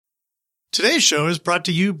Today's show is brought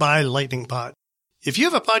to you by Lightning Pod. If you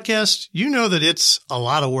have a podcast, you know that it's a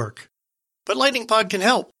lot of work. But Lightning Pod can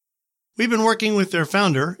help. We've been working with their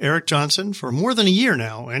founder, Eric Johnson, for more than a year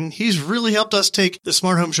now, and he's really helped us take the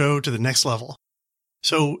Smart Home Show to the next level.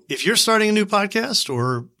 So if you're starting a new podcast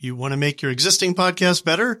or you want to make your existing podcast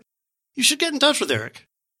better, you should get in touch with Eric.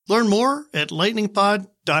 Learn more at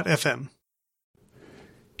lightningpod.fm.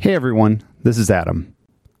 Hey everyone, this is Adam.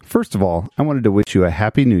 First of all, I wanted to wish you a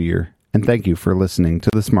Happy New Year and thank you for listening to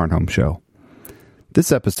the Smart Home Show.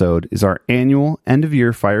 This episode is our annual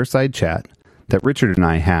end-of-year fireside chat that Richard and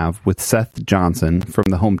I have with Seth Johnson from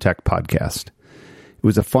the Home Tech Podcast. It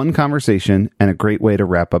was a fun conversation and a great way to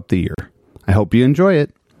wrap up the year. I hope you enjoy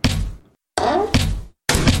it.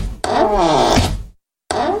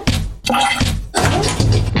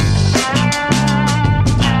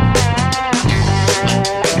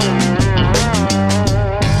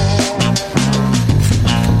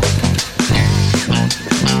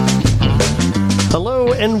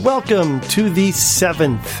 Hello and welcome to the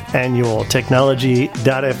 7th annual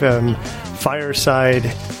Technology.fm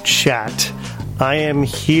Fireside Chat. I am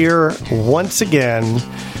here once again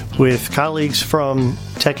with colleagues from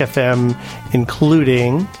Tech FM,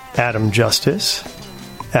 including Adam Justice.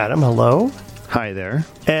 Adam, hello. Hi there.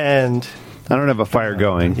 And I don't have a fire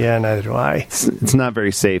going. Yeah, neither do I. It's not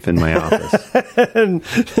very safe in my office. And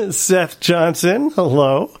Seth Johnson,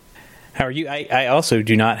 hello. How are you? I also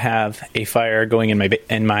do not have a fire going in my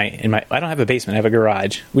I don't have a basement. I have a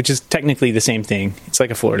garage, which is technically the same thing. It's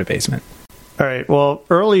like a Florida basement. All right. Well,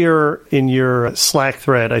 earlier in your Slack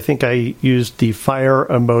thread, I think I used the fire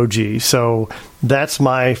emoji. So that's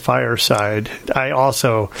my fireside. I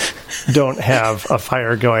also don't have a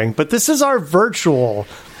fire going, but this is our virtual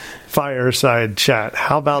fireside chat.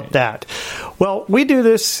 How about that? Well, we do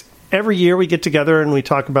this every year. We get together and we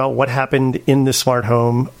talk about what happened in the smart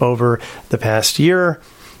home over the past year,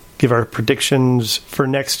 give our predictions for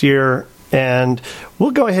next year, and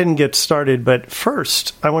we'll go ahead and get started. But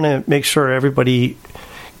first, I want to make sure everybody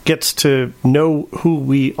gets to know who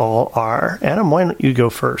we all are. Adam, why don't you go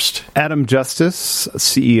first? Adam Justice,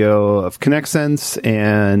 CEO of ConnectSense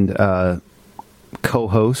and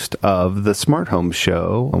co-host of the Smart Home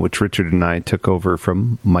Show, which Richard and I took over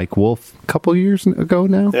from Mike Wolf a couple years ago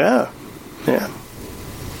now. Yeah.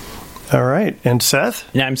 All right. And Seth?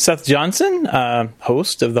 Yeah, I'm Seth Johnson,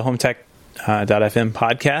 host of the Home Tech.fm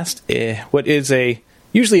podcast. What is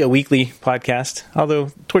usually a weekly podcast,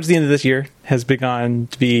 although towards the end of this year has begun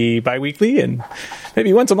to be bi-weekly and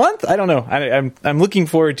maybe once a month. I don't know. I'm looking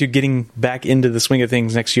forward to getting back into the swing of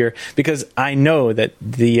things next year because I know that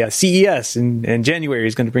the CES in January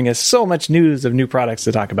is going to bring us so much news of new products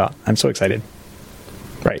to talk about. I'm so excited.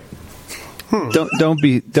 Right.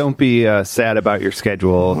 Don't be sad about your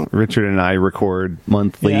schedule. Richard and I record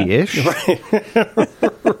monthly-ish. Yeah.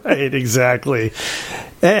 Right, exactly.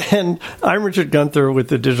 And I'm Richard Gunther with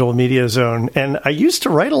the Digital Media Zone, and I used to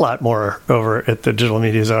write a lot more over at the Digital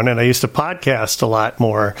Media Zone, and I used to podcast a lot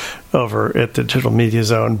more over at the Digital Media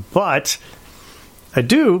Zone, but I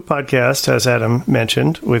do podcast, as Adam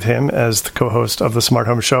mentioned, with him as the co-host of the Smart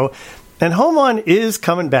Home Show, and Home On is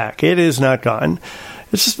coming back. It is not gone.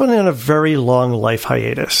 It's just been on a very long life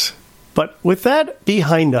hiatus. But with that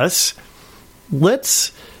behind us,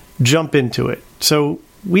 let's jump into it. So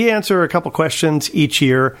we answer a couple questions each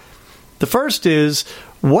year. The first is,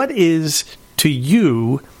 what is, to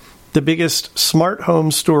you, the biggest smart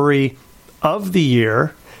home story of the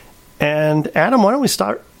year? And Adam, why don't we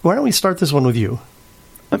start this one with you?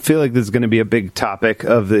 I feel like this is going to be a big topic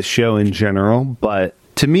of this show in general, but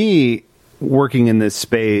to me, working in this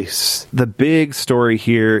space, the big story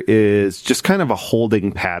here is just kind of a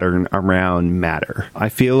holding pattern around Matter. I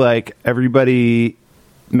feel like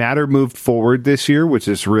Matter moved forward this year, which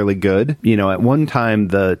is really good. You know, at one time,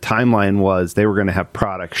 the timeline was they were going to have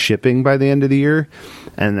product shipping by the end of the year.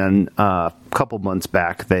 And then a couple months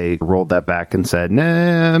back, they rolled that back and said,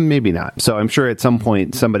 nah, maybe not. So I'm sure at some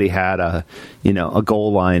point somebody had a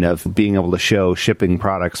goal line of being able to show shipping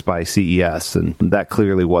products by CES, and that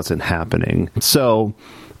clearly wasn't happening. So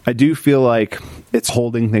I do feel like it's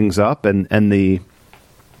holding things up, and the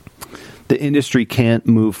industry can't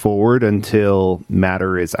move forward until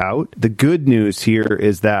Matter is out. The good news here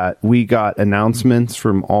is that we got announcements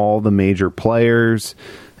from all the major players,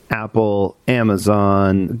 Apple,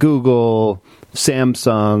 Amazon, Google,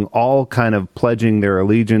 Samsung, all kind of pledging their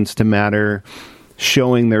allegiance to Matter,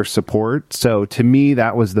 showing their support. So to me,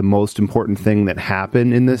 that was the most important thing that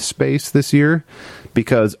happened in this space this year,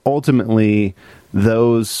 because ultimately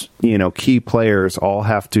those, key players all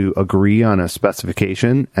have to agree on a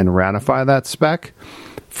specification and ratify that spec.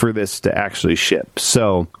 for this to actually ship.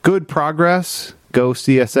 So good progress. Go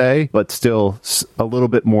CSA, but still a little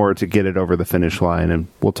bit more to get it over the finish line. And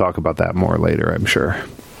we'll talk about that more later, I'm sure.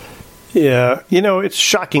 Yeah. It's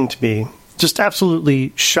shocking to me, just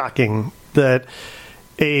absolutely shocking, that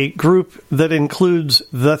a group that includes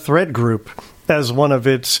the Thread group as one of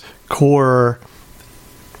its core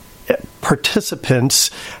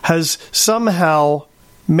participants has somehow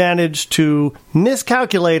managed to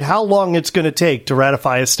miscalculate how long it's going to take to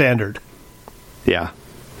ratify a standard. Yeah.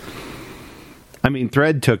 I mean,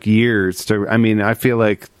 Thread took years to, I feel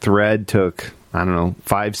like Thread took,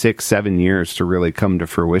 5, 6, 7 years to really come to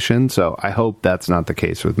fruition. So I hope that's not the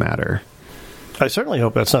case with Matter. I certainly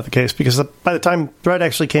hope that's not the case, because by the time Thread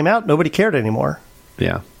actually came out, nobody cared anymore.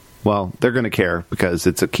 Yeah. Well, they're going to care because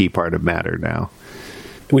it's a key part of Matter now.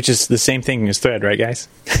 Which is the same thing as Thread, right, guys?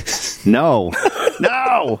 No.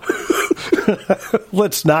 No!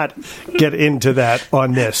 Let's not get into that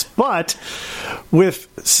on this. But with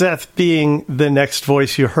Seth being the next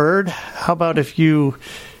voice you heard, how about if you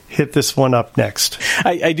hit this one up next?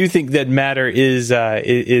 I do think that Matter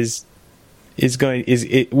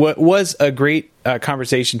what was a great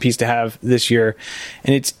conversation piece to have this year,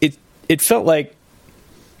 and it felt like,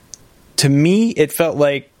 to me, it felt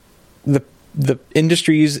like the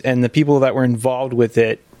industries and the people that were involved with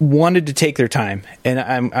it wanted to take their time, and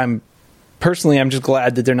I'm personally just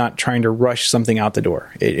glad that they're not trying to rush something out the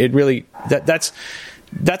door. It really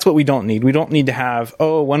that's what we don't need. We don't need to have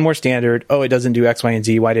one more standard. It doesn't do X, Y, and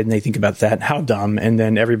Z. Why didn't they think about that? How dumb! And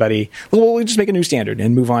then everybody, we'll just make a new standard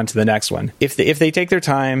and move on to the next one. If they take their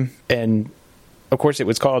time, and of course it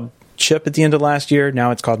was called Chip at the end of last year.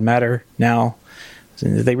 Now it's called Matter. Now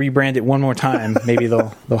if they rebrand it one more time, maybe they'll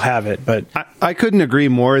have it. But I couldn't agree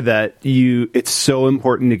more that it's so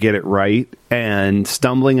important to get it right, and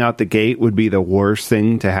stumbling out the gate would be the worst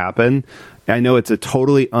thing to happen. I know it's a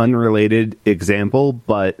totally unrelated example,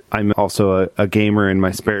 but I'm also a gamer in my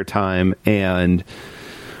spare time, and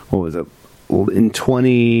what was it? In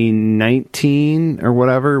 2019 or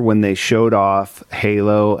whatever, when they showed off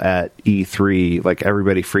Halo at E3, like,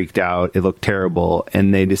 everybody freaked out. It looked terrible,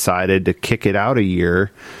 and they decided to kick it out a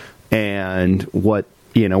year. And what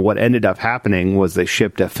ended up happening was they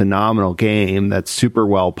shipped a phenomenal game that's super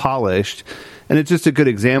well polished. And it's just a good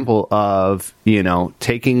example of,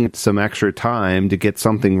 taking some extra time to get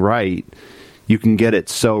something right. You can get it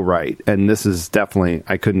so right. And this is definitely,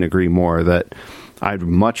 I couldn't agree more, that I'd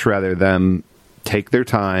much rather them take their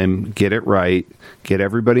time, get it right, get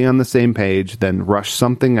everybody on the same page, than rush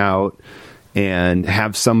something out and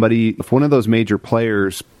have somebody, if one of those major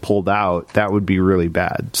players pulled out, that would be really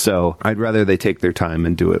bad. So I'd rather they take their time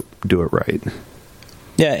and do it right.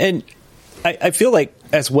 Yeah, and I feel like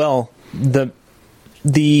as well, the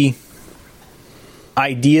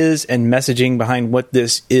ideas and messaging behind what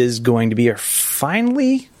this is going to be are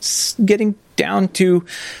finally getting down to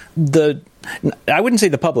I wouldn't say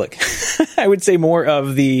the public. I would say more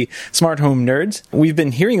of the smart home nerds. We've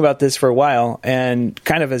been hearing about this for a while, and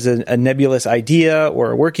kind of as a nebulous idea or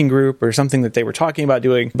a working group or something that they were talking about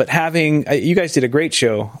doing. But you guys did a great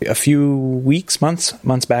show a few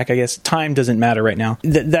months back, I guess. Time doesn't matter right now.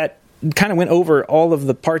 That kind of went over all of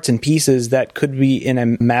the parts and pieces that could be in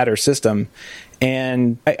a Matter system.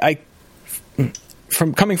 And I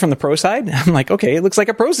from coming from the pro side, I'm like, okay, it looks like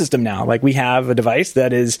a pro system now. Like, we have a device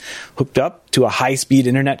that is hooked up to a high-speed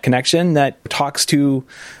internet connection that talks to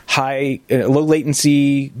low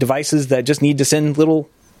latency devices that just need to send little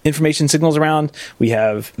information signals around. We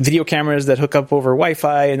have video cameras that hook up over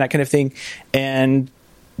Wi-Fi and that kind of thing, and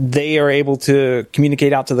they are able to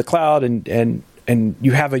communicate out to the cloud, and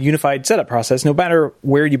you have a unified setup process no matter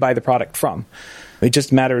where you buy the product from. It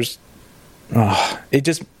just matters.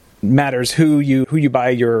 Matters who you buy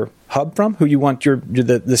your hub from, who you want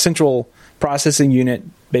the central processing unit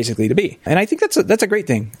basically to be. And I think that's a great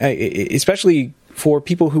thing, especially for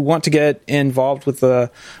people who want to get involved with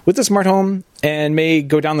the smart home and may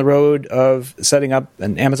go down the road of setting up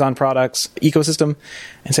an Amazon products ecosystem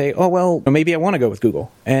and say, oh, well, maybe I want to go with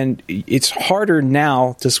Google. And it's harder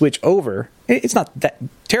now to switch over. It's not that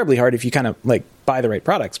terribly hard if you kind of like buy the right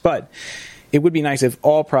products, but it would be nice if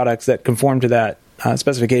all products that conform to that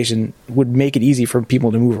specification would make it easy for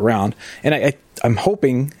people to move around. And I'm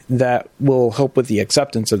hoping that will help with the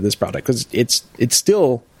acceptance of this product, because it's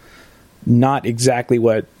still not exactly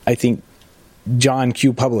what I think John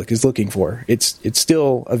Q. Public is looking for. It's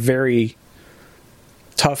still a very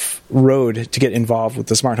tough road to get involved with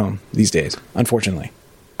the smart home these days, unfortunately.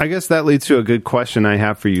 I guess that leads to a good question I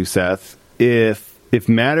have for you, Seth. If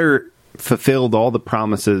Matter fulfilled all the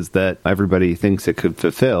promises that everybody thinks it could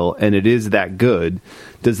fulfill, and it is that good,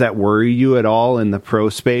 Does that worry you at all in the pro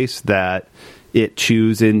space that it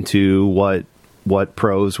chews into what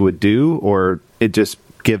pros would do, or it just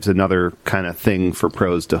gives another kind of thing for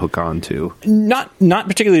pros to hook on to? Not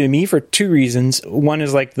particularly to me, for two reasons. One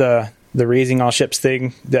is like the raising all ships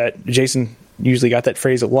thing that Jason usually got that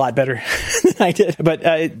phrase a lot better than I did. But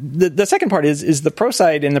the second part is the pro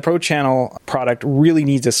side and the pro channel product really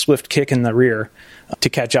needs a swift kick in the rear to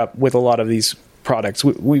catch up with a lot of these products.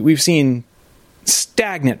 We've seen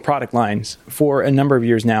stagnant product lines for a number of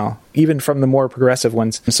years now, even from the more progressive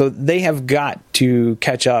ones. So they have got to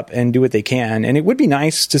catch up and do what they can. And it would be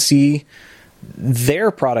nice to see their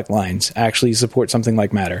product lines actually support something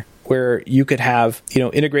like Matter, where you could have,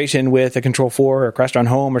 integration with a Control 4 or Crestron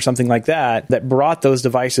Home or something like that brought those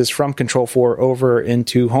devices from Control 4 over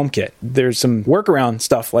into HomeKit. There's some workaround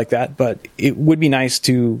stuff like that, but it would be nice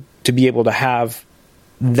to be able to have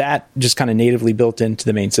that just kind of natively built into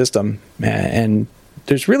the main system. And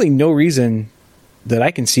there's really no reason that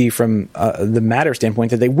I can see from the Matter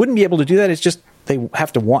standpoint that they wouldn't be able to do that. It's just they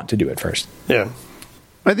have to want to do it first. Yeah.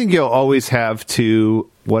 I think you'll always have to,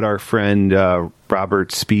 what our friend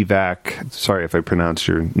Robert Spivak, sorry if I pronounced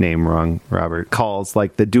your name wrong, Robert, calls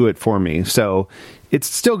like the do it for me. So it's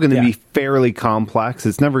still going to be fairly complex.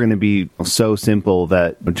 It's never going to be so simple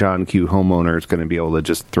that a John Q homeowner is going to be able to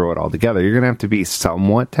just throw it all together. You're going to have to be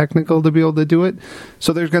somewhat technical to be able to do it.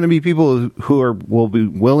 So there's going to be people who will be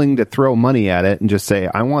willing to throw money at it and just say,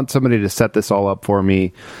 I want somebody to set this all up for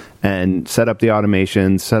me and set up the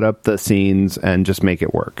automation, set up the scenes, and just make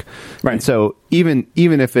it work. Right. And so even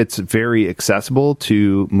if it's very accessible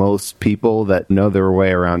to most people that know their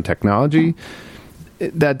way around technology,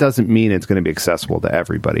 that doesn't mean it's going to be accessible to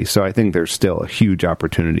everybody. So I think there's still a huge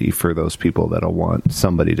opportunity for those people that'll want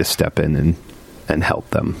somebody to step in and help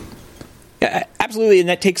them. Yeah, absolutely, and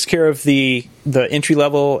that takes care of the entry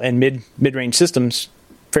level and mid-range systems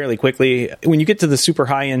fairly quickly. When you get to the super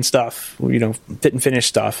high-end stuff, fit and finish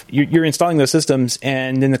stuff, you're installing those systems,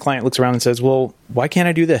 and then the client looks around and says, well, why can't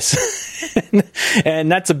I do this? And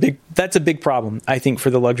that's a big problem, I think, for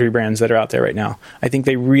the luxury brands that are out there right now. I think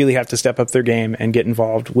they really have to step up their game and get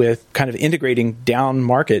involved with kind of integrating down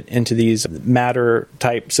market into these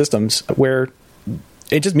Matter-type systems where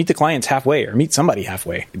it just meet the clients halfway or meet somebody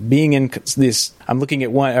halfway. Being in this, I'm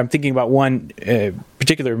thinking about one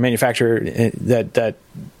particular manufacturer that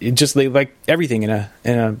it just, they like everything in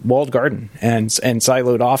a walled garden and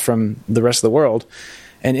siloed off from the rest of the world,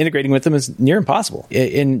 and integrating with them is near impossible.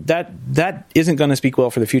 And that isn't going to speak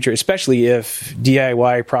well for the future, especially if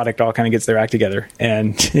DIY product all kind of gets their act together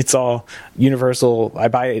and it's all universal. I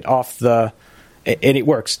buy it and it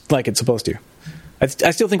works like it's supposed to. I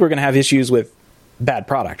still think we're going to have issues with bad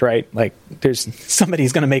product, right? Like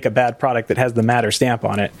somebody's going to make a bad product that has the Matter stamp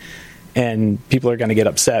on it, and people are going to get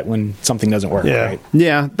upset when something doesn't work, right?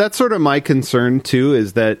 Yeah, that's sort of my concern too,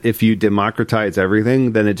 is that if you democratize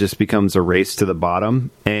everything, then it just becomes a race to the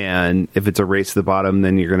bottom. And if it's a race to the bottom,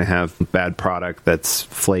 then you're going to have bad product that's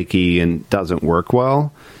flaky and doesn't work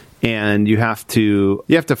well. And you have to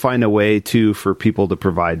find a way for people to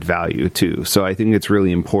provide value too. So I think it's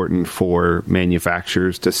really important for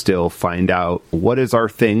manufacturers to still find out what is our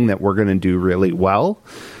thing that we're going to do really well.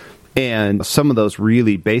 And some of those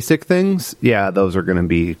really basic things, those are going to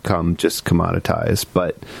become just commoditized.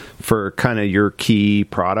 But for kind of your key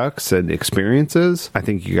products and experiences, I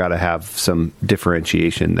think you got to have some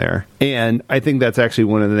differentiation there. And I think that's actually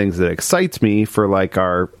one of the things that excites me for like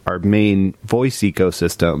our main voice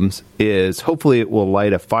ecosystems is hopefully it will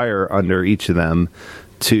light a fire under each of them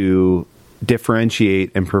to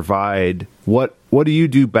differentiate and provide what do you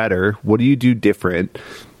do better? What do you do different?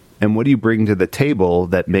 And what do you bring to the table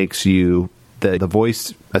that makes you the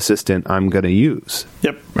voice assistant I'm going to use?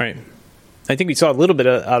 Yep. Right. I think we saw a little bit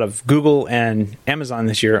out of Google and Amazon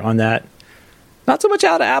this year on that. Not so much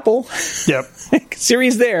out of Apple. Yep.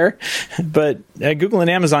 Siri's there. But Google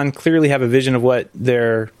and Amazon clearly have a vision of what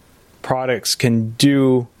their products can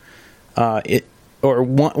do or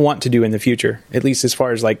want to do in the future, at least as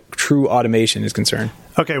far as like true automation is concerned.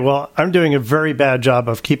 Okay, well, I'm doing a very bad job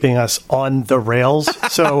of keeping us on the rails.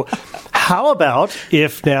 So how about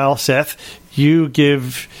if now, Seth, you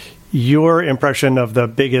give your impression of the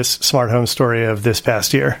biggest smart home story of this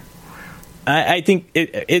past year? I think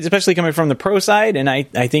it's especially coming from the pro side, and I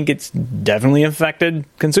think it's definitely affected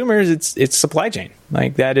consumers. It's supply chain.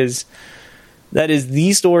 Like that is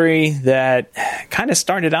the story that kind of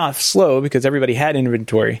started off slow because everybody had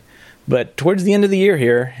inventory. But towards the end of the year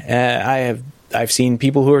here, I've seen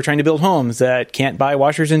people who are trying to build homes that can't buy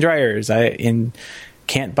washers and dryers.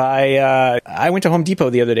 Can't buy. I went to Home Depot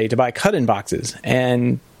the other day to buy cut-in boxes,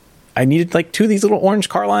 and I needed like 2 of these little orange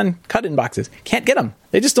Carlon cut-in boxes. Can't get them.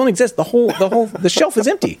 They just don't exist. The shelf is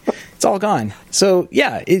empty. It's all gone. So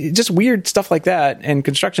yeah, just weird stuff like that, and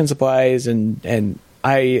construction supplies, and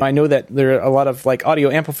I know that there are a lot of like audio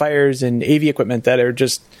amplifiers and AV equipment that are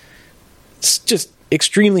just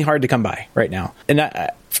extremely hard to come by right now. And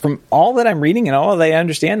from all that I'm reading and all that I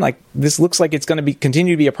understand, like this looks like it's going to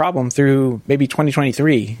continue to be a problem through maybe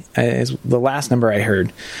 2023 is the last number I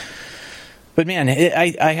heard. But man,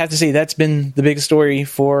 I have to say that's been the biggest story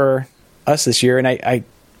for us this year. And I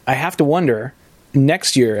have to wonder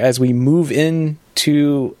next year as we move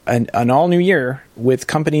into an all new year with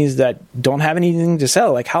companies that don't have anything to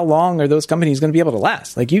sell, like how long are those companies going to be able to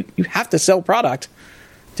last? Like you have to sell product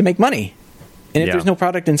to make money. And if there's no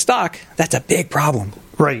product in stock, that's a big problem.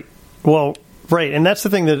 Right. Well, right. And that's the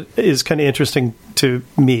thing that is kind of interesting to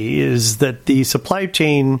me is that the supply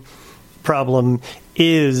chain problem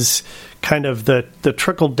is kind of the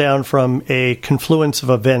trickle down from a confluence of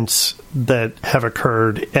events that have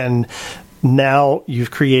occurred. And now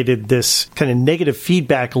you've created this kind of negative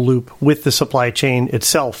feedback loop with the supply chain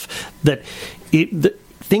itself that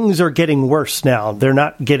things are getting worse now. They're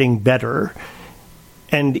not getting better.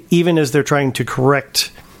 And even as they're trying to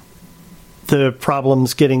correct the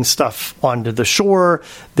problems getting stuff onto the shore,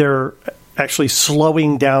 they're actually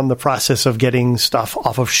slowing down the process of getting stuff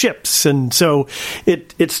off of ships. And so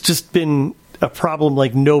it's just been a problem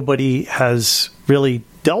like nobody has really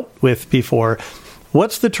dealt with before.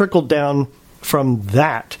 What's the trickle down from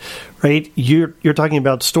that, right? You're talking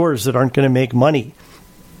about stores that aren't going to make money.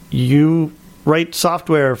 You write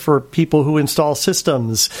software for people who install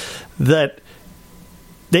systems that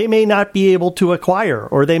they may not be able to acquire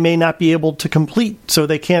or they may not be able to complete, so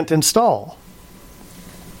they can't install.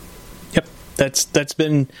 Yep, that's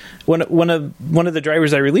been one of the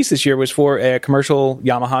drivers I released this year was for a commercial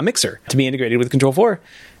Yamaha mixer to be integrated with Control4,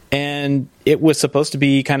 and it was supposed to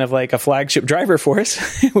be kind of like a flagship driver for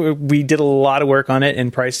us. We did a lot of work on it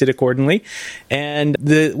and priced it accordingly, and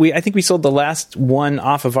I think we sold the last one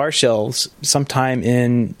off of our shelves sometime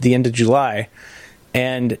in the end of July.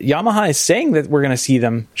 And Yamaha is saying that we're going to see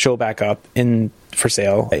them show back up for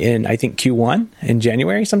sale in, I think, Q1 in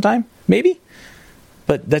January sometime, maybe.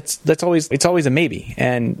 But it's always a maybe.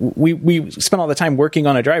 And we spent all the time working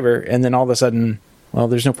on a driver, and then all of a sudden, well,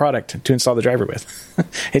 there's no product to install the driver with.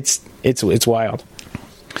 It's wild.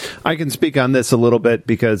 I can speak on this a little bit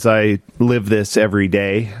because I live this every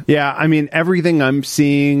day. Yeah, I mean, everything I'm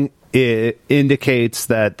seeing, it indicates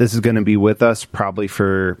that this is going to be with us probably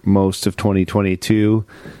for most of 2022,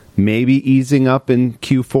 maybe easing up in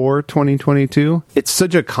Q4 2022. It's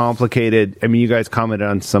such a complicated, I mean, you guys commented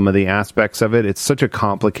on some of the aspects of it. It's such a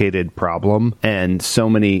complicated problem and so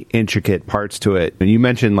many intricate parts to it. And you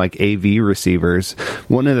mentioned like AV receivers.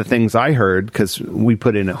 One of the things I heard, because we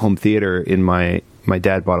put in a home theater in my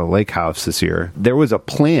dad bought a lake house this year. There was a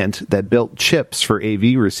plant that built chips for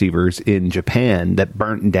AV receivers in Japan that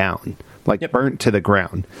burnt down, burnt to the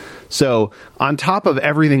ground. So on top of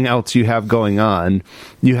everything else you have going on,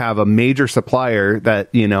 you have a major supplier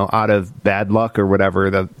that, out of bad luck or whatever,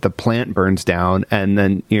 the plant burns down, and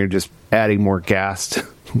then you're just adding more gas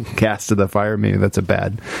to the fire. Maybe that's a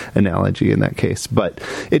bad analogy in that case, but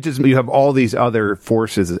you have all these other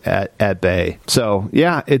forces at bay. So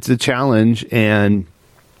yeah, it's a challenge, and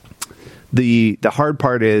the hard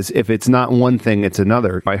part is if it's not one thing, it's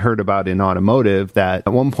another. I heard about in automotive that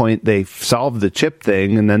at one point they solved the chip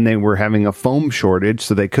thing, and then they were having a foam shortage,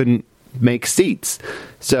 so they couldn't make seats.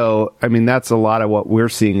 So I mean, that's a lot of what we're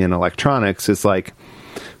seeing in electronics. Is like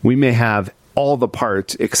we may have all the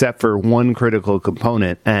parts except for one critical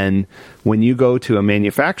component, and when you go to a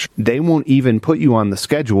manufacturer, they won't even put you on the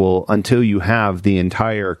schedule until you have the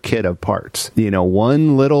entire kit of parts.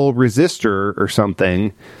 One little resistor or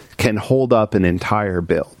something can hold up an entire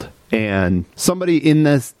build. And somebody in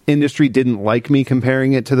this industry didn't like me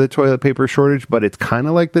comparing it to the toilet paper shortage, but it's kind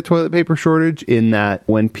of like the toilet paper shortage in that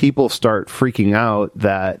when people start freaking out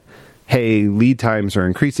that, hey, lead times are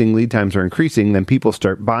increasing, then people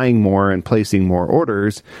start buying more and placing more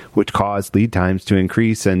orders, which cause lead times to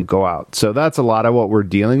increase and go out. So that's a lot of what we're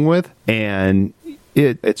dealing with. And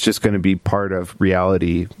it's just going to be part of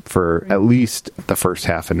reality for at least the first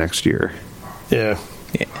half of next year. Yeah.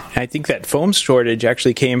 Yeah, I think that foam shortage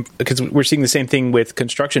actually came because we're seeing the same thing with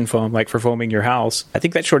construction foam, like for foaming your house. I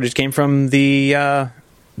think that shortage came from the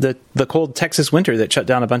cold Texas winter that shut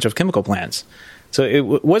down a bunch of chemical plants. So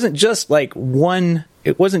it wasn't just like one.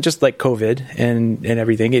 It wasn't just like COVID and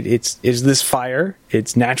everything. It's this fire.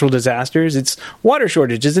 It's natural disasters. It's water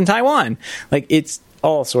shortages in Taiwan. Like it's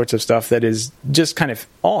all sorts of stuff that is just kind of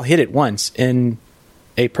all hit at once. And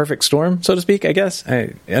a perfect storm, so to speak, I guess.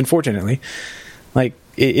 Unfortunately, like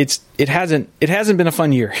it hasn't been a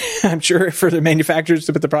fun year. I'm sure for the manufacturers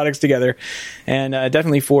to put the products together, and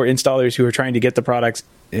definitely for installers who are trying to get the products,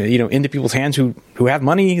 into people's hands who have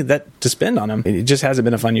money to spend on them. It just hasn't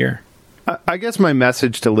been a fun year. I guess my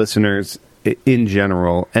message to listeners in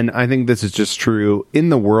general, and I think this is just true in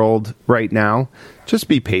the world right now, just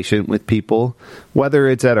be patient with people, whether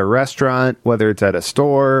it's at a restaurant, whether it's at a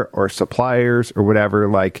store or suppliers or whatever.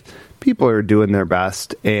 Like, people are doing their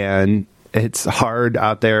best, and it's hard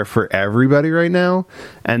out there for everybody right now.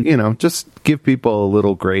 And, just give people a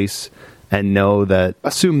little grace and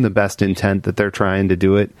assume the best intent that they're trying to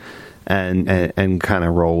do it, and kind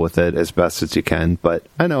of roll with it as best as you can. But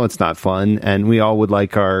I know it's not fun, and we all would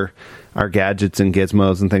like our gadgets and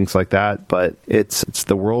gizmos and things like that, but it's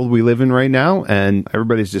the world we live in right now, and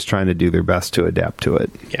everybody's just trying to do their best to adapt to it.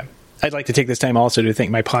 Yeah. I'd like to take this time also to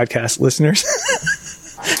thank my podcast listeners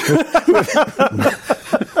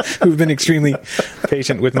who've been extremely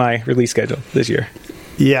patient with my release schedule this year.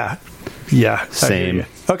 Yeah. Same.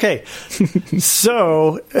 Okay.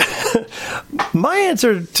 So my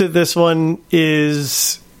answer to this one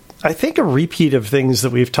is, I think, a repeat of things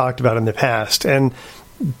that we've talked about in the past. And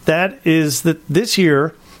that is that this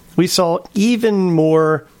year we saw even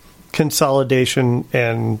more consolidation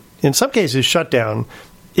and, in some cases, shutdown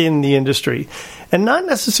in the industry. And not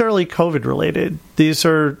necessarily COVID related. This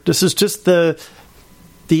is just the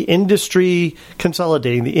industry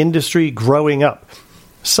consolidating, the industry growing up.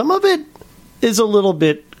 Some of it is a little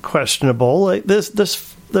bit questionable. Like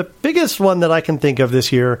the biggest one that I can think of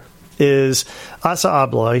this year is Assa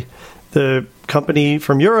Abloy, the company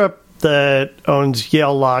from Europe that owns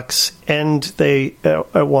Yale Locks, and they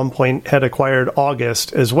at one point had acquired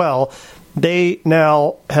August as well. They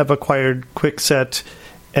now have acquired Kwikset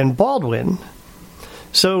and Baldwin.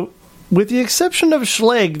 So, with the exception of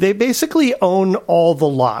Schlage, they basically own all the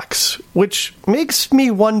locks, which makes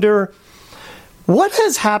me wonder, what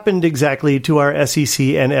has happened exactly to our SEC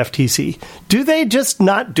and FTC? Do they just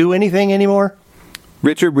not do anything anymore?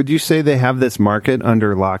 Richard, would you say they have this market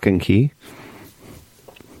under lock and key?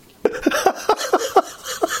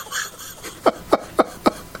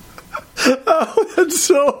 Oh, that's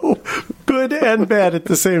so good and bad at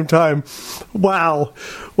the same time. Wow.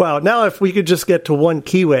 Now, if we could just get to one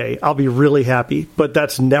keyway, I'll be really happy. But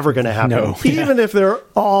that's never going to happen. No. Even if they're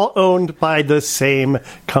all owned by the same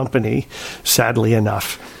company, sadly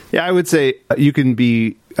enough. Yeah, I would say you can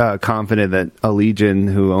be confident that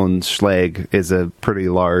Allegion, who owns Schlage, is a pretty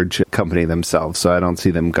large company themselves. So I don't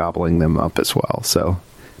see them gobbling them up as well. So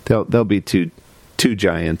they'll be two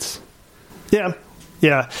giants. Yeah.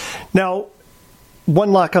 Now,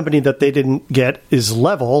 one lock company that they didn't get is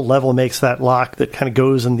Level. Level makes that lock that kind of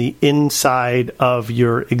goes in the inside of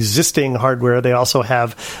your existing hardware. They also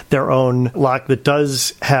have their own lock that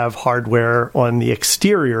does have hardware on the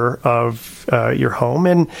exterior of your home.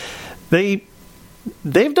 And they've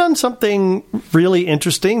done something really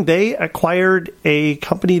interesting. They acquired a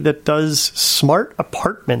company that does smart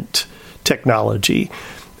apartment technology.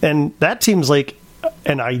 And that seems like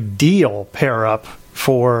an ideal pair-up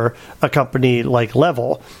for a company like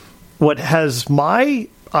Level. What has my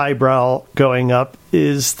eyebrow going up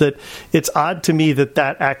is that it's odd to me that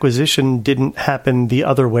acquisition didn't happen the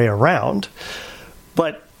other way around.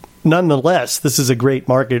 But nonetheless, this is a great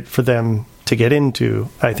market for them to get into,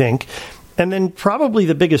 I think. And then probably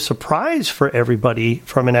the biggest surprise for everybody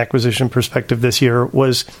from an acquisition perspective this year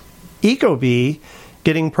was Ecobee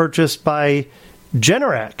getting purchased by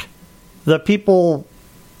Generac, the people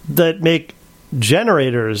that make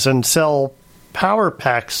generators and sell power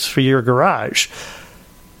packs for your garage.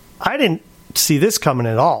 I didn't see this coming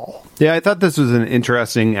at all. Yeah, I thought this was an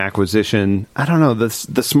interesting acquisition. I don't know, the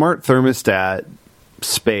smart thermostat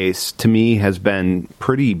space to me has been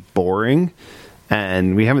pretty boring,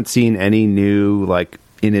 and we haven't seen any new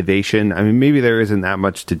innovation. I mean, maybe there isn't that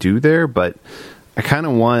much to do there, but I kind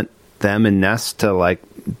of want them and Nest to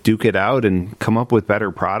duke it out and come up with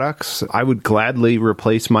better products. I would gladly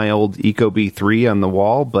replace my old Ecobee 3 on the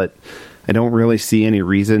wall, but I don't really see any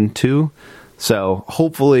reason to. So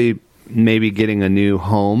hopefully, maybe getting a new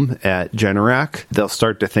home at Generac, they'll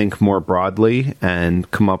start to think more broadly and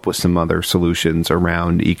come up with some other solutions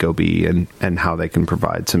around Ecobee and how they can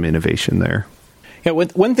provide some innovation there. Yeah,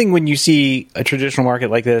 one thing when you see a traditional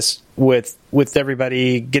market like this with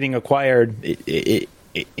everybody getting acquired,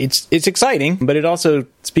 it's exciting, but it also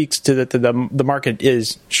speaks to that the market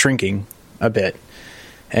is shrinking a bit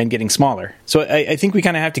and getting smaller. So I think we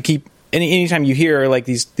kind of have to keep anytime you hear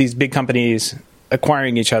these big companies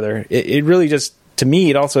acquiring each other, it really just to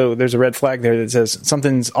me, there's a red flag there that says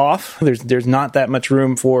something's off. There's not that much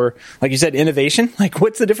room for, like you said, innovation. Like,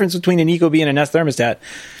 what's the difference between an Ecobee and a Nest thermostat?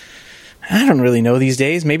 I don't really know these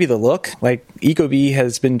days. Maybe the look. Like, Ecobee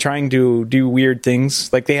has been trying to do weird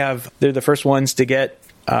things. Like, they're the first ones to get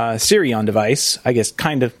Siri on device. I guess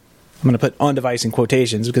kind of. I'm going to put on device in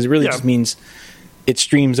quotations because it really just means it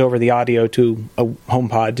streams over the audio to a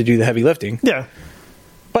HomePod to do the heavy lifting. Yeah.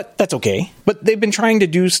 But that's okay. But they've been trying to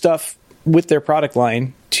do stuff with their product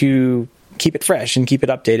line to keep it fresh and keep it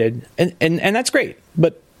updated. And that's great.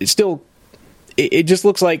 But it's still, it just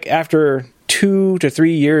looks like after 2 to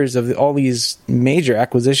 3 years of all these major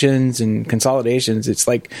acquisitions and consolidations, it's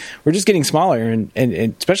like we're just getting smaller.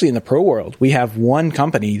 And especially in the pro world, we have one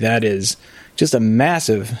company that is just a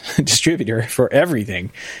massive distributor for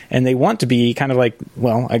everything, and they want to be kind of like,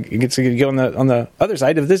 well, I guess you could go on the other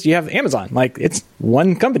side of this. You have Amazon, like it's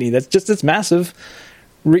one company that's just this massive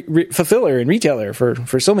fulfiller and retailer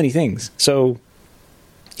for so many things. So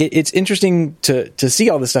it's interesting to see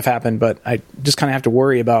all this stuff happen, but I just kind of have to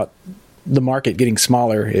worry about the market getting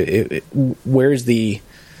smaller. Where's the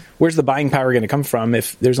buying power going to come from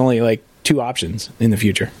if there's only like 2 options in the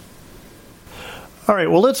future? All right,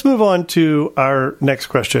 well, let's move on to our next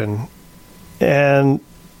question. And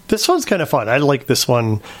this one's kind of fun. I like this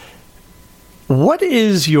one. What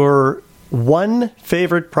is your one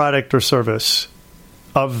favorite product or service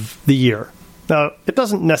of the year? Now, it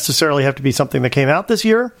doesn't necessarily have to be something that came out this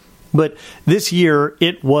year, but this year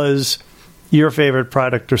it was your favorite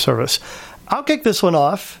product or service. I'll kick this one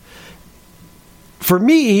off. For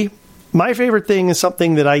me, my favorite thing is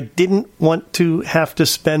something that I didn't want to have to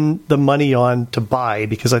spend the money on to buy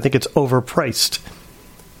because I think it's overpriced.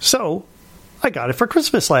 So I got it for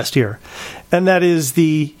Christmas last year, and that is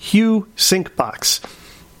the Hue Sync Box.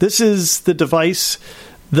 This is the device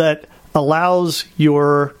that allows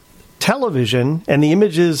your television and the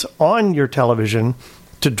images on your television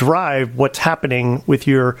to drive what's happening with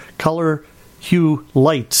your color hue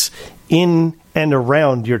lights in and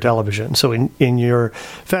around your television. So in your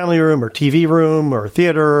family room or TV room or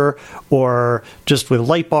theater, or just with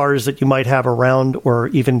light bars that you might have around or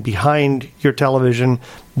even behind your television,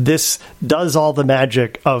 this does all the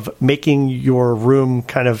magic of making your room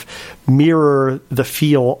kind of mirror the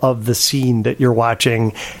feel of the scene that you're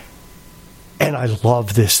watching. And I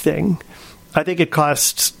love this thing. I think it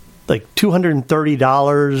costs like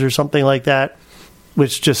 $230 or something like that,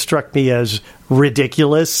 which just struck me as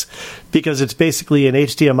ridiculous because it's basically an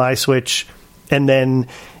HDMI switch, and then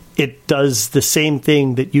it does the same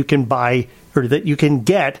thing that you can buy or that you can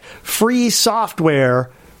get free software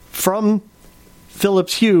from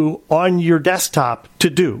Philips Hue on your desktop to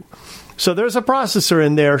do. So there's a processor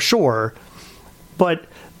in there, sure, but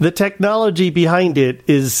the technology behind it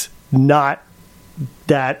is not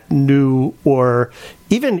that new or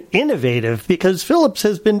even innovative, because Philips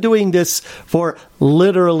has been doing this for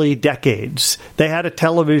literally decades. They had a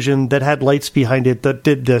television that had lights behind it that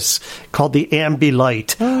did this, called the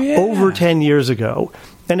Ambilight, over 10 years ago,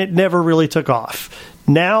 and it never really took off.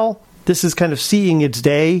 Now, this is kind of seeing its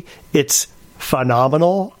day. It's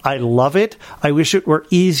phenomenal. I love it. I wish it were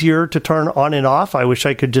easier to turn on and off. I wish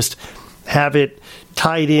I could just have it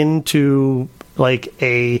tied into like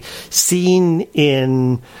a scene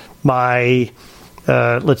in my,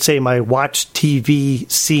 let's say my watch TV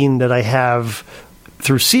scene that I have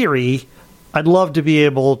through Siri. I'd love to be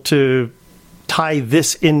able to tie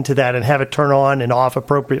this into that and have it turn on and off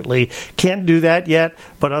appropriately. Can't do that yet,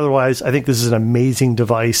 but otherwise I think this is an amazing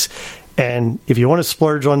device. And if you want to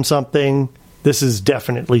splurge on something, this is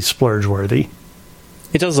definitely splurge worthy.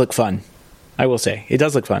 It does look fun. I will say it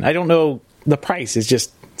does look fun. I don't know. The price is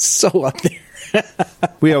just so up there.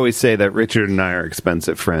 We always say that Richard and I are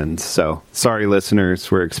expensive friends, so sorry, listeners,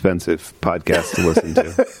 we're expensive podcasts to listen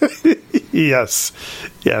to. Yes.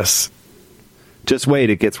 Just wait,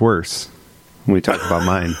 it gets worse when we talk about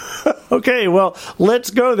mine. Okay, well,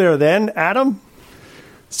 let's go there then. Adam?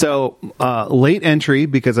 So, late entry,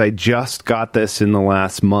 because I just got this in the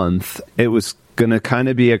last month. It was going to kind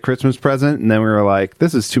of be a Christmas present, and then we were like,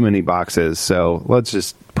 this is too many boxes, so let's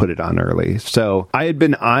just put it on early. So I had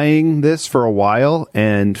been eyeing this for a while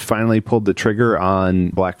and finally pulled the trigger on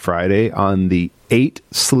Black Friday on the 8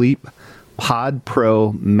 Sleep Pod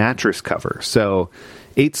Pro mattress cover. So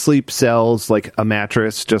 8 Sleep sells like a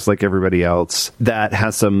mattress just like everybody else that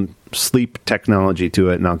has some sleep technology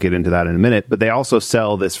to it, and I'll get into that in a minute. But they also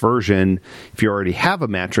sell this version if you already have a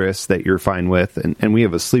mattress that you're fine with, and we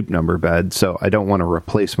have a Sleep Number bed, so I don't want to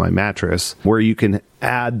replace my mattress, where you can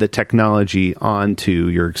add the technology onto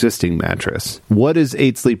your existing mattress. What does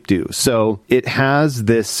 8 Sleep do? So it has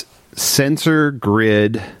this sensor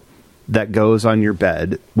grid that goes on your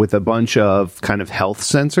bed with a bunch of kind of health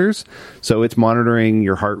sensors. So it's monitoring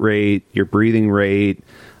your heart rate, your breathing rate,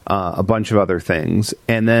 a bunch of other things.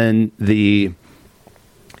 And then the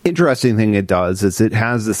interesting thing it does is it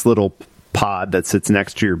has this little pod that sits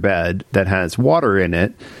next to your bed that has water in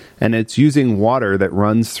it, and it's using water that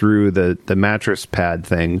runs through the mattress pad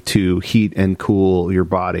thing to heat and cool your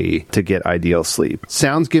body to get ideal sleep.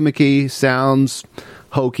 Sounds gimmicky, sounds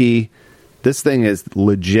hokey. This thing is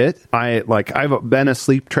legit. I've been a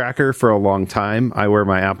sleep tracker for a long time. I wear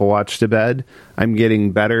my Apple Watch to bed. I'm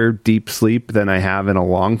getting better deep sleep than I have in a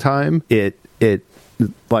long time. It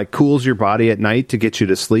like cools your body at night to get you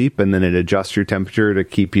to sleep, and then it adjusts your temperature to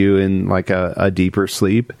keep you in like a deeper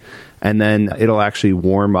sleep. And then it'll actually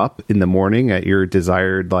warm up in the morning at your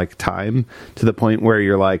desired like time to the point where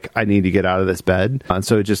you're like, I need to get out of this bed. And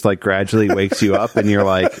so it just like gradually wakes you up, and you're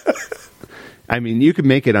like, I mean, you can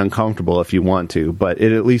make it uncomfortable if you want to, but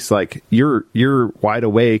it at least like you're wide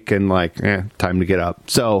awake and like, time to get up.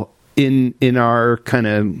 So in our kind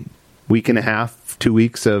of week and a half, 2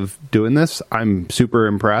 weeks of doing this, I'm super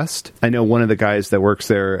impressed. I know one of the guys that works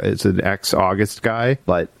there is an ex-August guy,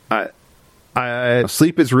 but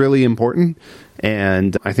sleep is really important,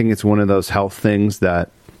 and I think it's one of those health things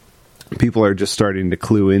that people are just starting to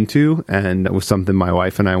clue into, and it was something my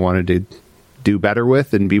wife and I wanted to do better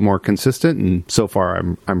with and be more consistent, and so far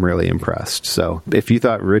I'm really impressed. So if you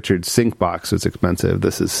thought Richard's sink box was expensive,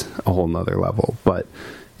 this is a whole nother level. But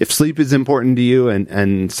if sleep is important to you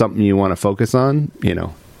and something you want to focus on,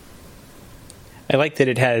 I like that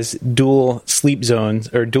it has dual sleep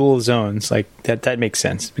zones or dual zones. Like that makes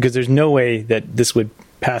sense, because there's no way that this would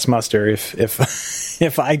pass muster if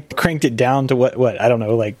if I cranked it down to what I don't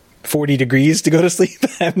know, like 40 degrees to go to sleep.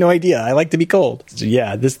 I have no idea. I like to be cold. So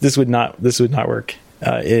yeah, this would not work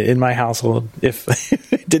in my household if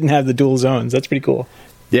it didn't have the dual zones. That's pretty cool.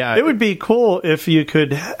 Yeah, it would be cool if you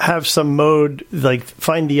could have some mode, like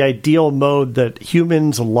find the ideal mode that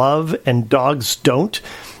humans love and dogs don't.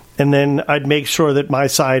 And then I'd make sure that my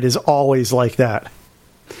side is always like that.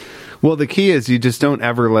 Well, the key is you just don't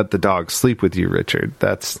ever let the dog sleep with you, Richard.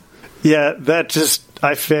 I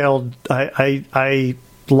failed. I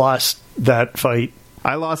lost that fight.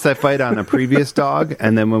 I lost that fight on a previous dog.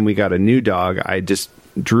 And then when we got a new dog, I just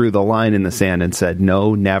drew the line in the sand and said,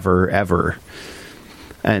 no, never, ever.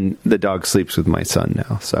 And the dog sleeps with my son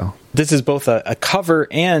now. So this is both a cover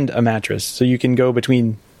and a mattress. So you can go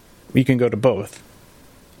to both.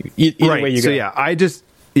 Either right. way you go. So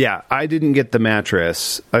I didn't get the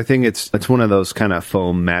mattress. I think it's one of those kind of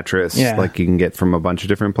foam mattress like you can get from a bunch of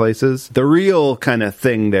different places. The real kind of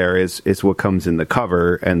thing there is what comes in the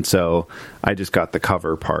cover, and so I just got the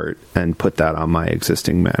cover part and put that on my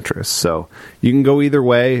existing mattress. So you can go either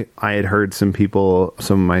way. I had heard some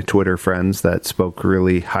of my Twitter friends that spoke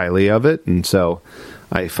really highly of it, and so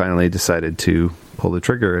I finally decided to pull the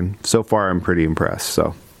trigger, and so far I'm pretty impressed.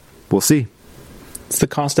 So we'll see. It's the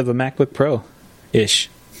cost of a MacBook Pro-ish.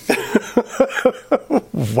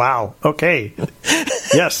 Wow. Okay.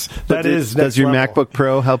 Yes, Does your level. MacBook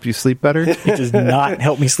Pro help you sleep better? It does not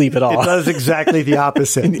help me sleep at all. It does exactly the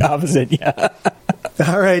opposite. The opposite, yeah.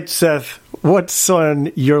 All right, Seth, what's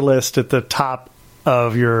on your list at the top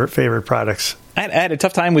of your favorite products? I had a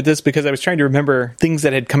tough time with this because I was trying to remember things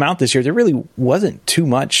that had come out this year. There really wasn't too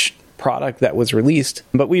much product that was released,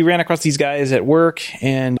 but we ran across these guys at work,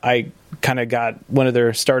 and I kind of got one of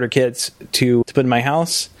their starter kits to put in my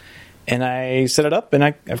house, and I set it up, and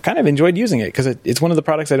I've kind of enjoyed using it because it's one of the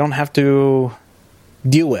products I don't have to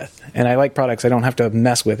deal with, and I like products I don't have to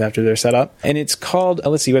mess with after they're set up. And it's called,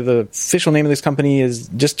 let's see, what the official name of this company is,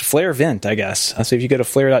 just Flare Vent, I guess. So if you go to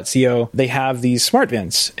flare.co, they have these smart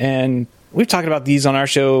vents, and we've talked about these on our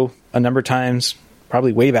show a number of times,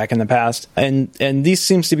 probably way back in the past. And these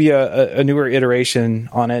seems to be a newer iteration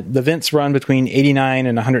on it. The vents run between $89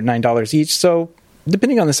 and $109 each. So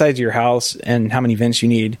depending on the size of your house and how many vents you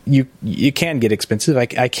need, you can get expensive.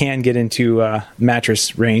 I can get into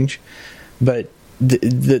mattress range, but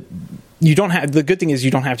the good thing is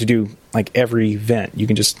you don't have to do like every vent. You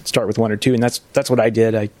can just start with one or two, and that's what I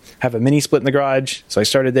did. I have a mini split in the garage, so I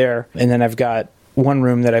started there, and then I've got one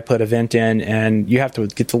room that I put a vent in, and you have to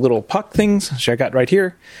get the little puck things, which I got right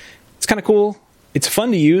here. It's kind of cool. It's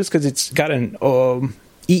fun to use because it's got an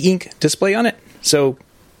e-ink display on it, so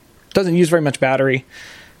it doesn't use very much battery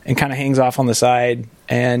and kind of hangs off on the side.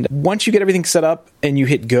 And once you get everything set up and you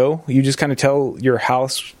hit go, you just kind of tell your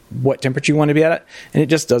house what temperature you want to be at, and it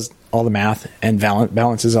just does all the math and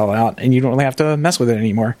balances all out, and you don't really have to mess with it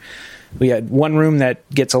anymore. We had one room that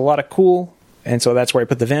gets a lot of cool, and so that's where I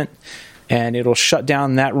put the vent. And it'll shut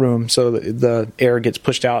down that room so the air gets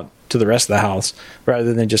pushed out to the rest of the house,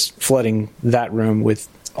 rather than just flooding that room with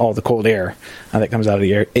all the cold air that comes out of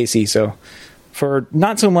the AC. So for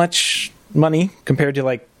not so much money compared to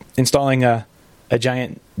like installing a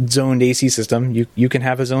giant zoned AC system, you can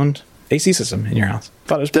have a zoned AC system in your house.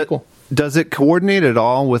 Thought it was pretty cool. Does it coordinate at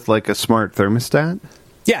all with like a smart thermostat?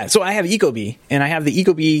 Yeah, so I have Ecobee, and I have the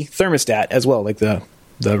Ecobee thermostat as well, like the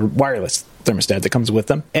wireless thermostat that comes with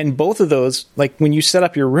them. And both of those, like when you set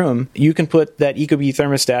up your room, you can put that Ecobee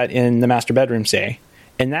thermostat in the master bedroom, say,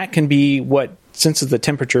 and that can be what senses the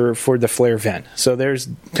temperature for the flare vent. So there's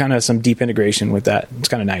kind of some deep integration with that. It's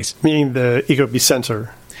kind of nice. Meaning the Ecobee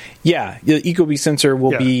sensor. Yeah, the Ecobee sensor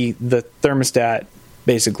will be the thermostat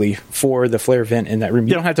basically for the flare vent in that room.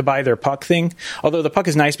 You don't have to buy their puck thing, although the puck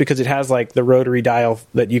is nice because it has like the rotary dial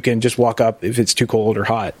that you can just walk up if it's too cold or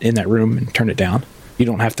hot in that room and turn it down. You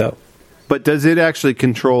don't have to. But does it actually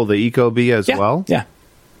control the Ecobee as well? Yeah.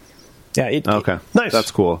 Okay. Nice. That's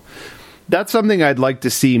cool. That's something I'd like to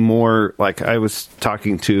see more. Like I was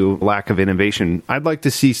talking to lack of innovation. I'd like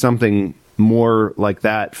to see something more like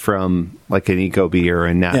that from like an Ecobee or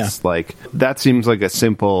a Nest. Like that seems like a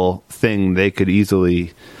simple thing they could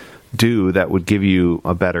easily do that would give you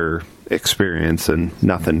a better experience and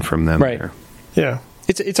nothing from them. Right. There. Yeah.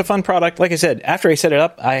 It's a fun product. Like I said, after I set it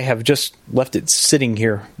up, I have just left it sitting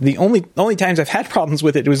here. The only times I've had problems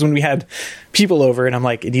with it was when we had people over, and I'm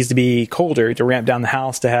like, it needs to be colder to ramp down the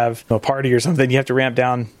house to have a party or something. You have to ramp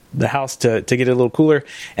down the house to get it a little cooler.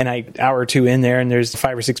 And hour or two in there, and there's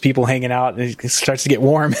 5 or 6 people hanging out, and it starts to get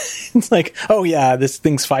warm. It's like, oh yeah, this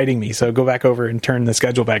thing's fighting me. So go back over and turn the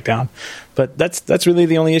schedule back down. But that's really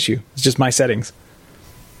the only issue. It's just my settings.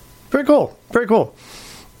 Very cool. Very cool.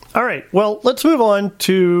 All right. Well, let's move on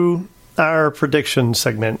to our prediction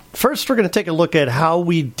segment. First, we're going to take a look at how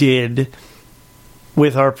we did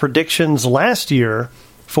with our predictions last year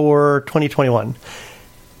for 2021.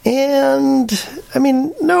 And, I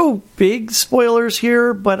mean, no big spoilers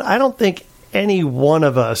here, but I don't think any one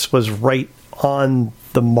of us was right on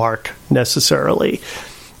the mark necessarily.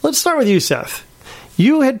 Let's start with you, Seth.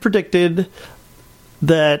 You had predicted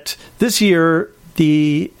that this year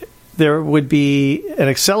there would be an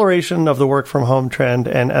acceleration of the work from home trend,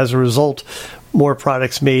 and as a result, more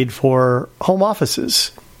products made for home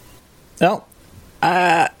offices. Well,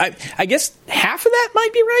 I guess half of that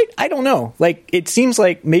might be right. I don't know. Like, it seems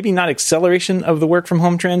like maybe not acceleration of the work from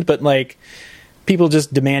home trend, but like people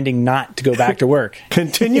just demanding not to go back to work.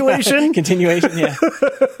 Continuation? Yeah, continuation, yeah.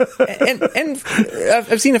 and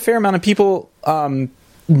I've seen a fair amount of people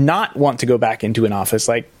not want to go back into an office.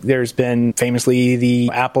 Like there's been famously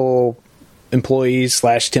the Apple employees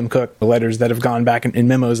 / Tim Cook letters that have gone back in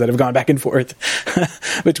memos that have gone back and forth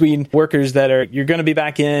between workers that are, you're going to be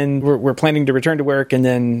back in, we're planning to return to work, and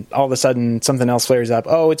then all of a sudden something else flares up.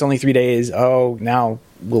 Oh, it's only 3 days. Oh, now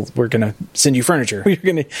we're going to send you furniture. You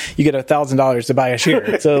get $1,000 to buy a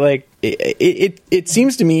chair. So like it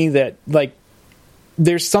seems to me that like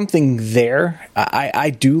there's something there. I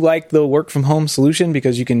do like the work from home solution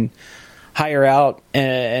because you can hire out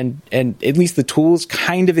and at least the tools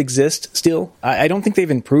kind of exist still. I don't think they've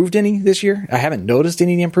improved any this year. I haven't noticed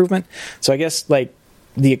any improvement. So I guess like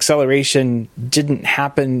the acceleration didn't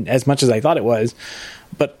happen as much as I thought it was,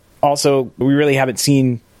 but also we really haven't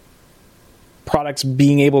seen products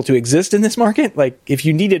being able to exist in this market. Like if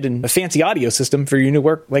you needed a fancy audio system for your new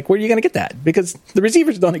work, like where are you going to get that? Because the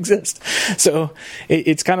receivers don't exist. So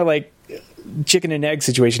it's kind of like chicken and egg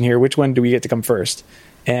situation here. Which one do we get to come first?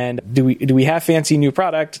 And do we have fancy new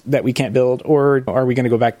product that we can't build, or are we going to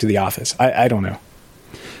go back to the office? I don't know.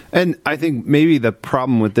 And I think maybe the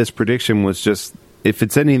problem with this prediction was just if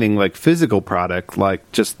it's anything like physical product, like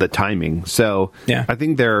just the timing. So yeah. I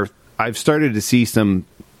think I've started to see some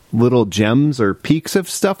little gems or peaks of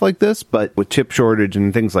stuff like this, but with chip shortage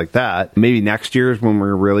and things like that, maybe next year is when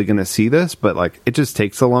we're really going to see this, but like it just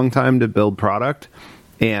takes a long time to build product,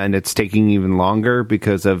 and it's taking even longer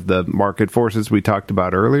because of the market forces we talked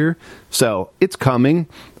about earlier. So it's coming.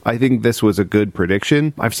 I think this was a good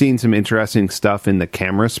prediction. I've seen some interesting stuff in the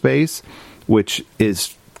camera space, which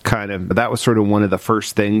is that was sort of one of the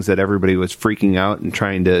first things that everybody was freaking out and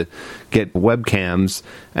trying to get webcams.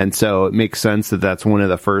 And so it makes sense that that's one of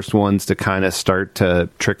the first ones to kind of start to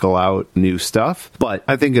trickle out new stuff. But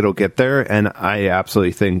I think it'll get there. And I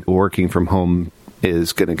absolutely think working from home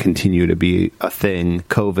is going to continue to be a thing,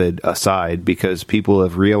 COVID aside, because people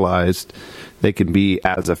have realized they can be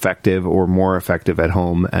as effective or more effective at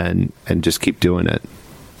home and just keep doing it.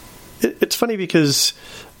 It's funny because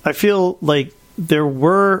I feel like there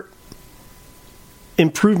were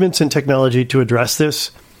improvements in technology to address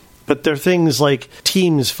this, but there are things like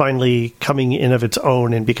Teams finally coming in of its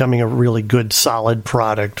own and becoming a really good, solid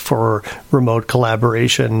product for remote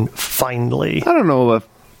collaboration, finally. I don't know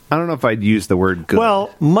if I'd use the word good. Well,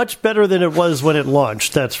 much better than it was when it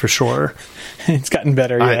launched, that's for sure. It's gotten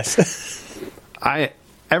better, yes.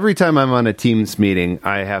 Every time I'm on a Teams meeting,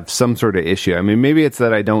 I have some sort of issue. I mean, maybe it's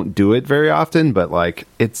that I don't do it very often, but like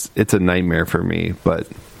it's a nightmare for me, but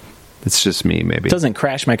it's just me, maybe. It doesn't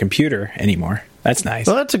crash my computer anymore. That's nice.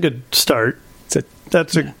 Well, that's a good start.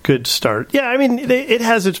 That's a good start. Yeah, I mean, it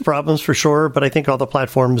has its problems for sure, but I think all the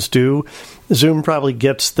platforms do. Zoom probably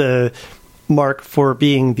gets the mark for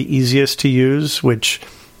being the easiest to use, which,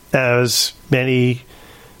 as many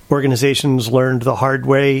organizations learned the hard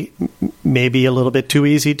way, maybe a little bit too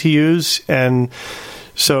easy to use. And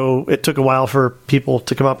so it took a while for people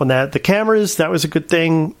to come up on that. The cameras, that was a good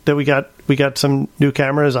thing that we got some new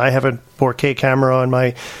cameras. I have a 4K camera on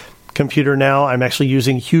my computer now. I'm actually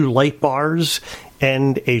using Hue light bars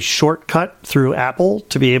and a shortcut through Apple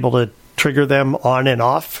to be able to trigger them on and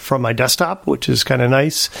off from my desktop, which is kind of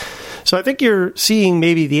nice. So I think you're seeing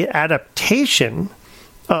maybe the adaptation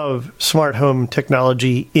of smart home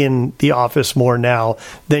technology in the office more now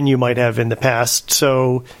than you might have in the past.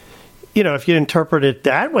 So, if you interpret it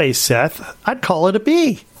that way, Seth, I'd call it a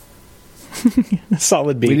B.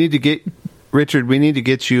 Solid B. We need to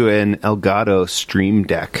get you an Elgato Stream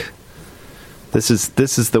Deck. This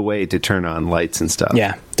is the way to turn on lights and stuff.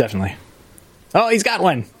 Yeah, definitely. Oh, he's got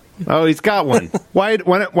one. Why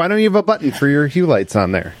don't you have a button for your Hue lights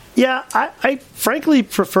on there? Yeah, I frankly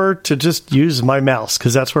prefer to just use my mouse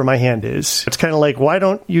because that's where my hand is. It's kind of like, why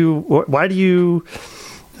do you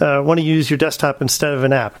want to use your desktop instead of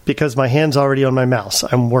an app? Because my hand's already on my mouse.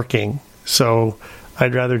 I'm working, so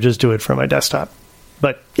I'd rather just do it from my desktop.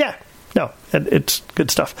 But yeah, no, it's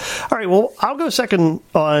good stuff. All right, well, I'll go second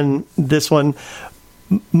on this one.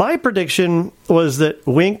 My prediction was that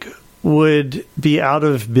Wink would be out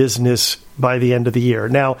of business by the end of the year.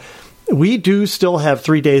 Now, we do still have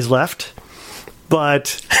 3 days left,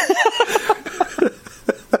 but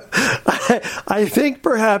I think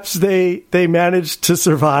perhaps they managed to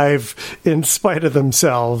survive in spite of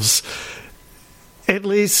themselves, at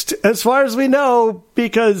least as far as we know,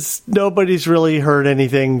 because nobody's really heard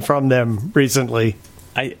anything from them recently.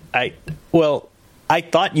 I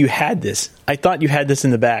thought you had this. I thought you had this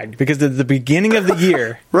in the bag because at the beginning of the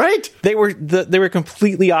year, right? They were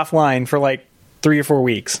completely offline for like 3 or 4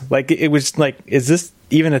 weeks. Like it was like, is this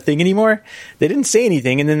even a thing anymore? They didn't say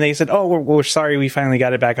anything, and then they said, "Oh, we're sorry, we finally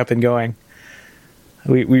got it back up and going.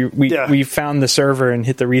 We found the server and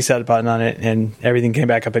hit the reset button on it, and everything came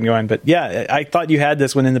back up and going." But yeah, I thought you had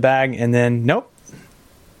this one in the bag, and then nope,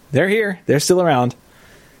 they're here. They're still around.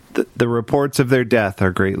 The reports of their death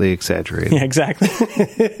are greatly exaggerated. Yeah, exactly.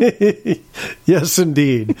 Yes,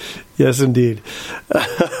 indeed.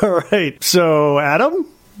 All right. So, Adam,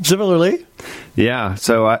 similarly? Yeah.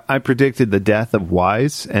 So I predicted the death of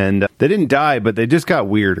Wise, and they didn't die, but they just got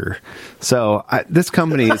weirder. So this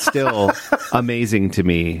company is still amazing to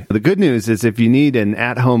me. The good news is if you need an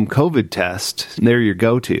at-home COVID test, they're your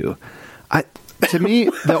go-to. To me,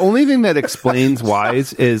 the only thing that explains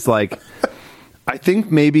Wise is like, I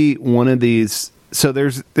think maybe one of these. So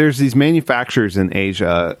there's these manufacturers in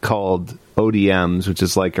Asia called ODMs, which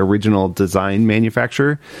is like original design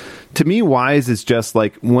manufacturer. To me, Wise is just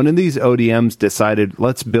like one of these ODMs decided,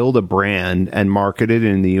 let's build a brand and market it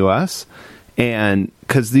in the US. And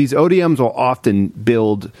because these ODMs will often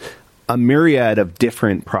build a myriad of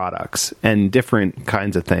different products and different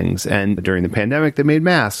kinds of things. And during the pandemic, they made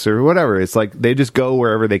masks or whatever. It's like they just go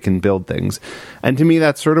wherever they can build things. And to me,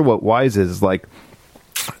 that's sort of what Wise is like.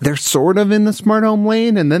 They're sort of in the smart home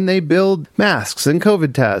lane, and then they build masks and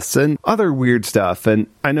COVID tests and other weird stuff. And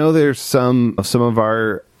I know there's some of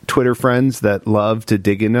our Twitter friends that love to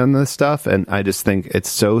dig in on this stuff, and I just think it's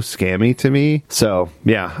so scammy to me. So,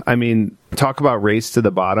 yeah, I mean, talk about race to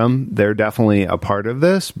the bottom. They're definitely a part of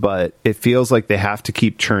this, but it feels like they have to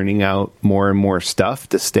keep churning out more and more stuff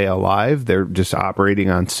to stay alive. They're just operating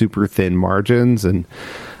on super thin margins, and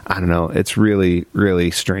I don't know. It's really,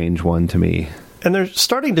 really strange one to me. And they're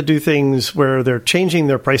starting to do things where they're changing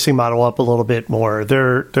their pricing model up a little bit more.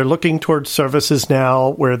 They're looking towards services now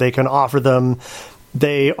where they can offer them.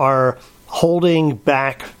 They are holding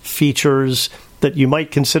back features that you might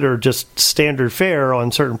consider just standard fare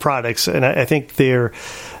on certain products. And I think their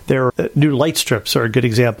new light strips are a good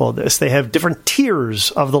example of this. They have different tiers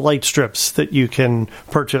of the light strips that you can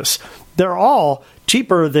purchase. They're all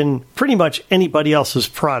cheaper than pretty much anybody else's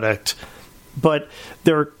product but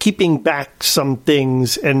they're keeping back some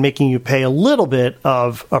things and making you pay a little bit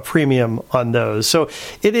of a premium on those. So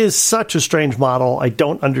it is such a strange model. I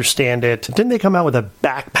don't understand it. Didn't they come out with a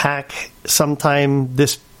backpack sometime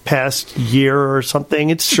this past year or something?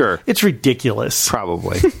 It's ridiculous.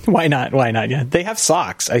 Probably. Why not? Yeah, they have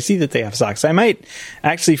socks. I see that they have socks. I might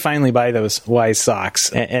actually finally buy those Wise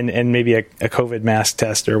socks and maybe a COVID mask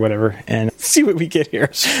test or whatever and see what we get here.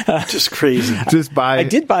 Just crazy. Just I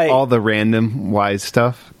did buy all the random Wise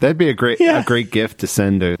stuff. That'd be a great gift to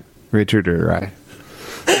send to Richard or I.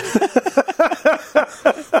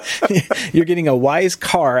 You're getting a Wise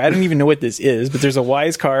car. I don't even know what this is, but there's a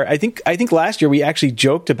Wise car. I think last year we actually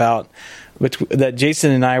joked about that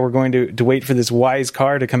Jason and I were going to wait for this Wise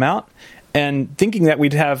car to come out and thinking that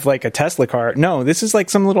we'd have like a Tesla car. No, this is like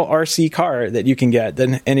some little RC car that you can get.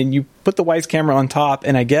 And then you put the Wise camera on top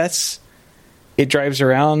and I guess it drives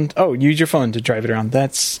around. Oh, use your phone to drive it around.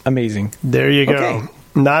 That's amazing. There you go. Okay.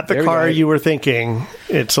 Not the car you were thinking.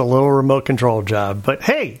 It's a little remote control job. But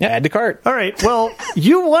hey. Yeah, add to cart. All right. Well,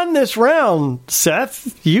 you won this round,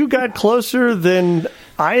 Seth. You got closer than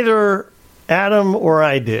either Adam or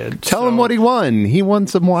I did. Tell him what he won. He won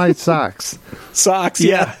some Wise socks. Socks,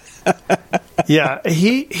 yeah. Yeah.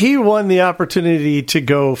 He won the opportunity to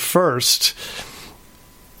go first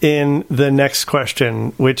in the next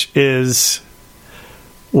question, which is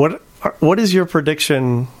what is your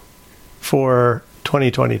prediction for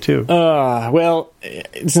 2022? Well,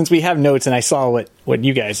 since we have notes and I saw what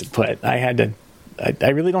you guys had put, I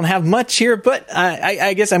really don't have much here, but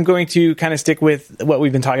I guess I'm going to kind of stick with what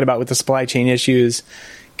we've been talking about with the supply chain issues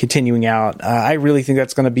continuing out. I really think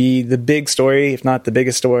that's going to be the big story, if not the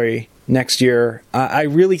biggest story next year. I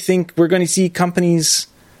really think we're going to see companies.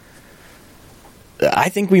 I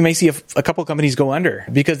think we may see a couple companies go under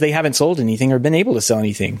because they haven't sold anything or been able to sell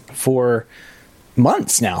anything for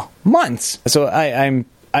months now. So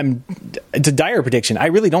it's a dire prediction. I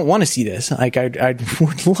really don't want to see this. Like I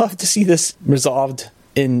would love to see this resolved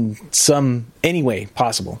in any way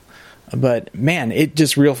possible. But man,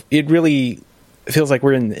 it really feels like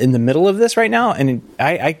we're in the middle of this right now, and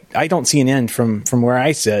I don't see an end from where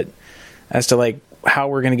I sit as to like how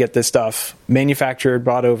we're going to get this stuff manufactured,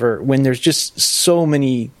 brought over, when there's just so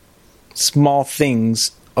many small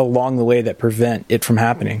things along the way that prevent it from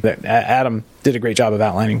happening that Adam did a great job of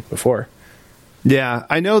outlining before. Yeah,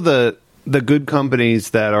 I know the good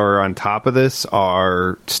companies that are on top of this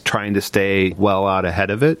are trying to stay well out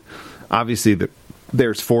ahead of it. Obviously,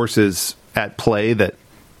 there's forces at play that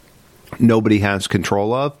nobody has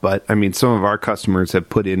control of, but I mean, some of our customers have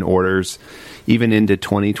put in orders even into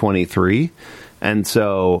 2023, and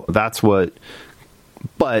so that's what.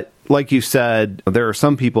 But like you said, there are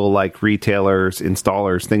some people like retailers,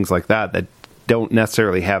 installers, things like that don't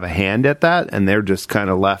necessarily have a hand at that, and they're just kind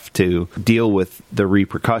of left to deal with the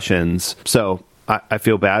repercussions. So I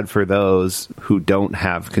feel bad for those who don't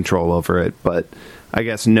have control over it, but I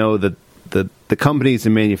guess know that the companies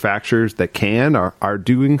and manufacturers that are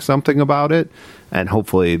doing something about it, and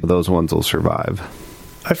hopefully those ones will survive.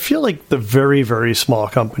 I feel like the very, very small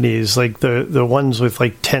companies, like the ones with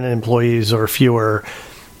like 10 employees or fewer,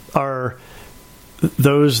 are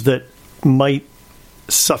those that might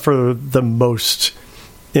suffer the most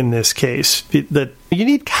in this case. That you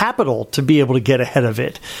need capital to be able to get ahead of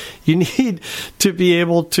it. You need to be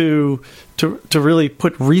able to really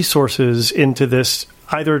put resources into this,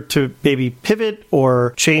 either to maybe pivot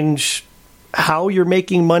or change how you're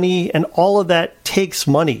making money, and all of that takes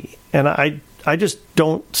money. And I just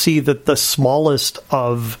don't see that the smallest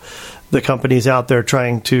of the companies out there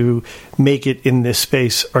trying to make it in this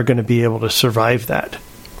space are going to be able to survive that.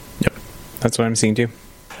 Yep. That's what I'm seeing too.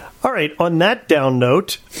 All right. On that down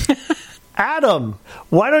note, Adam,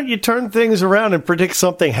 why don't you turn things around and predict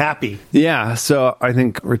something happy? Yeah. So I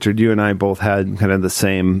think, Richard, you and I both had kind of the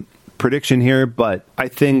same prediction here, but I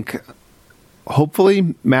think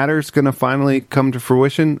hopefully Matter's going to finally come to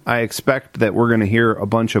fruition. I expect that we're going to hear a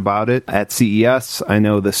bunch about it at CES. I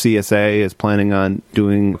know the CSA is planning on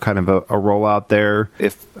doing kind of a rollout there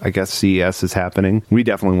if, I guess, CES is happening. We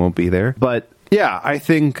definitely won't be there. But yeah, I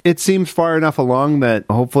think it seems far enough along that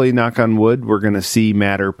hopefully, knock on wood, we're going to see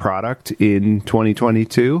Matter product in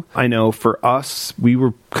 2022. I know for us, we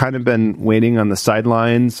were kind of been waiting on the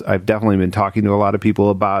sidelines. I've definitely been talking to a lot of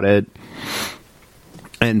people about it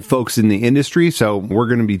and folks in the industry. So we're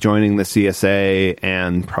going to be joining the CSA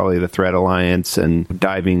and probably the Threat Alliance and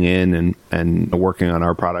diving in and working on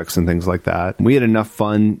our products and things like that. We had enough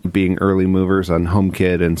fun being early movers on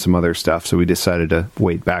HomeKit and some other stuff, so we decided to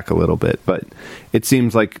wait back a little bit. But it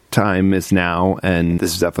seems like time is now, and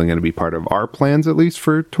this is definitely going to be part of our plans, at least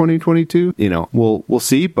for 2022. You know, we'll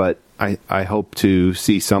see, but I hope to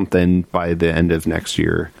see something by the end of next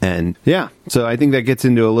year. And yeah, so I think that gets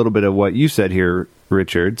into a little bit of what you said here,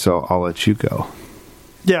 Richard. So I'll let you go.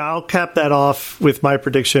 Yeah, I'll cap that off with my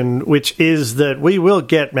prediction, which is that we will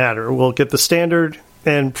get Matter. We'll get the standard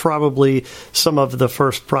and probably some of the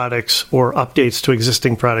first products or updates to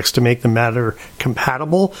existing products to make them Matter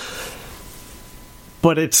compatible.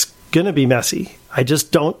 But it's going to be messy. I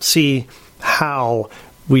just don't see how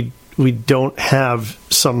we don't have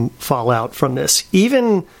some fallout from this.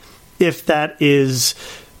 Even if that is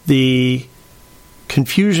the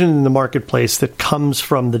confusion in the marketplace that comes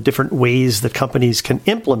from the different ways that companies can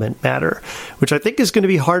implement Matter, which I think is going to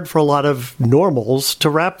be hard for a lot of normals to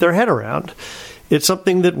wrap their head around. It's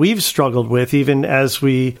something that we've struggled with, even as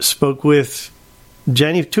we spoke with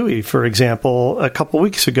Jenny Tui, for example, a couple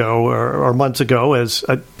weeks ago or months ago,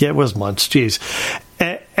 it was months, geez.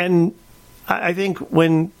 And I think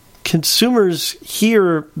when consumers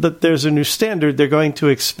hear that there's a new standard, they're going to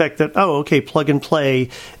expect that, oh, okay, plug and play,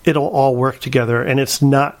 it'll all work together, and it's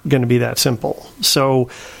not going to be that simple. So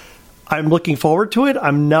I'm looking forward to it.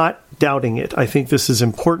 I'm not doubting it. I think this is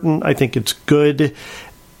important. I think it's good,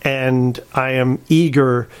 and I am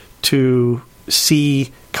eager to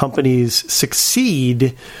see companies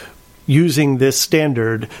succeed using this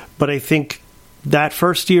standard, but I think that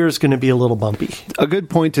first year is going to be a little bumpy. A good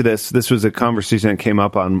point to this was a conversation that came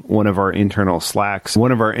up on one of our internal Slacks.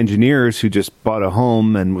 One of our engineers who just bought a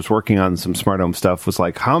home and was working on some smart home stuff was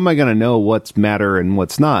like, how am I going to know what's Matter and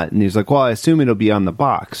what's not? And he's like, well, I assume it'll be on the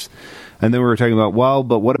box. And then we were talking about, well,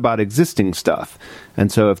 but what about existing stuff?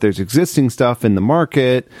 And so if there's existing stuff in the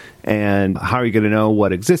market, and how are you going to know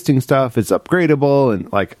what existing stuff is upgradable?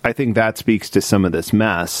 And like, I think that speaks to some of this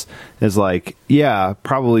mess is like, yeah,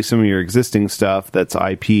 probably some of your existing stuff that's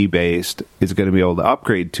IP based is going to be able to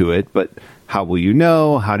upgrade to it, but how will you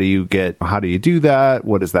know? How do you do that?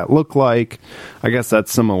 What does that look like? I guess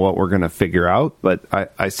that's some of what we're going to figure out, but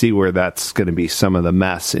I see where that's going to be some of the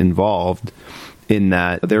mess involved, in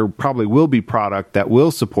that there probably will be product that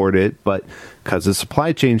will support it, but because of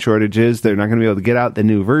supply chain shortages, they're not going to be able to get out the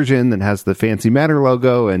new version that has the fancy Matter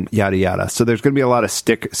logo and yada yada. So there's going to be a lot of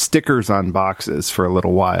stickers on boxes for a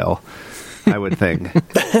little while, I would think.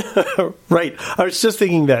 Right. I was just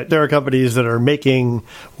thinking that there are companies that are making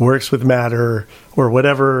works with Matter or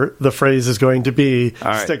whatever the phrase is going to be,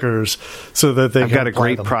 right, stickers, so that they I've got a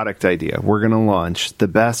great product idea. We're going to launch the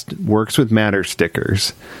best works with Matter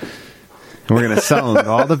stickers. And we're going to sell them to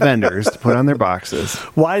all the vendors to put on their boxes.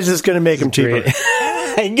 Why is this going to make them cheaper?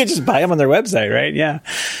 You can just buy them on their website, right? Yeah.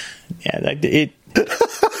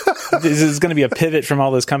 This is going to be a pivot from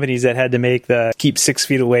all those companies that had to make the keep 6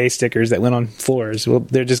 feet away stickers that went on floors. Well,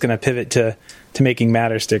 they're just going to pivot to making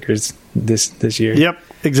Matter stickers this year. Yep,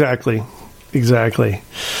 exactly.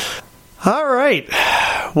 All right.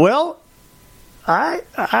 Well,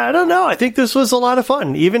 I don't know. I think this was a lot of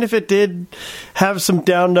fun. Even if it did have some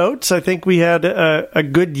down notes, I think we had a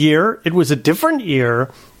good year. It was a different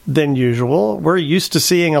year than usual. We're used to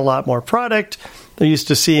seeing a lot more product. They're used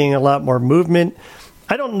to seeing a lot more movement.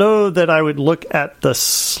 I don't know that I would look at the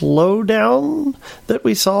slowdown that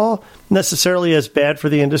we saw necessarily as bad for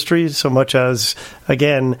the industry, so much as,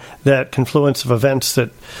 again, that confluence of events that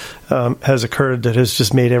has occurred that has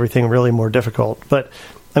just made everything really more difficult. But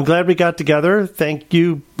I'm glad we got together. Thank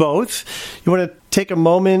you both. You want to take a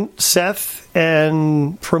moment, Seth,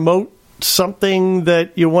 and promote something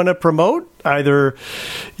that you want to promote, either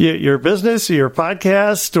your business or your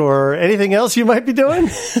podcast or anything else you might be doing?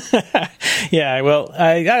 Yeah, well,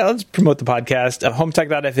 I'll just promote the podcast.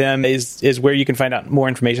 HomeTech.fm is where you can find out more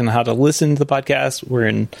information on how to listen to the podcast. We're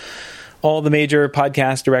in all the major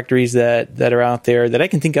podcast directories that are out there that I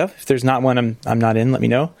can think of. If there's not one I'm not in, let me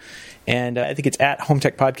know. And I think it's at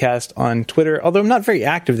HomeTech Podcast on Twitter. Although I'm not very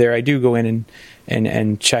active there, I do go in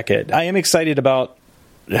and check it. I am excited about,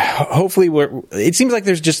 hopefully, it seems like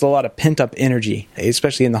there's just a lot of pent-up energy,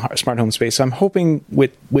 especially in the smart home space. So I'm hoping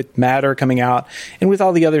with Matter coming out and with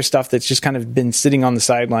all the other stuff that's just kind of been sitting on the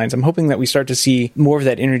sidelines, I'm hoping that we start to see more of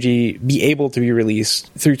that energy be able to be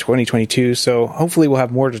released through 2022. So hopefully we'll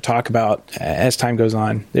have more to talk about as time goes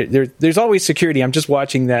on. There's always security. I'm just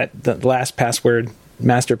watching that the last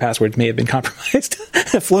master passwords may have been compromised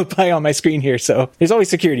float by on my screen here. So there's always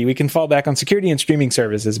security. We can fall back on security and streaming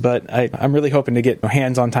services, but I'm really hoping to get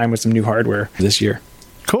hands-on time with some new hardware this year.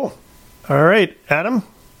 Cool. All right, Adam?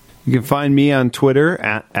 You can find me on Twitter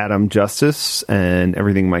at Adam Justice and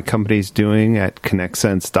everything my company's doing at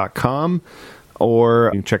connectsense.com. Or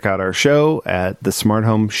you can check out our show at the Smart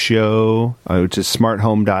Home Show, which is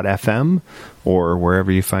smarthome.fm, or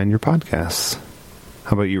wherever you find your podcasts.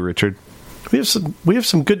 How about you, Richard? We have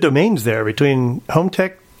some good domains there between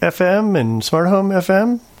HomeTech FM and Smart Home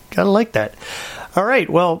FM. Gotta like that. All right.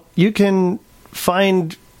 Well, you can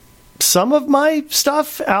find some of my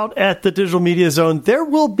stuff out at the Digital Media Zone. There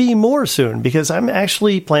will be more soon because I'm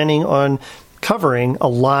actually planning on covering a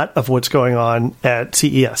lot of what's going on at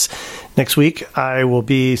CES. Next week, I will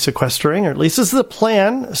be sequestering, or at least this is the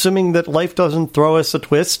plan, assuming that life doesn't throw us a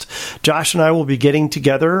twist. Josh and I will be getting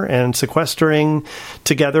together and sequestering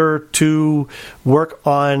together to work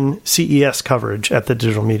on CES coverage at the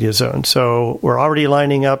Digital Media Zone. So we're already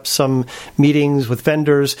lining up some meetings with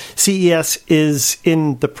vendors. CES is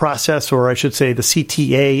in the process, or I should say the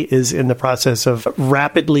CTA is in the process of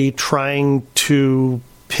rapidly trying to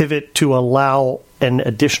pivot to allow an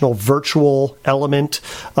additional virtual element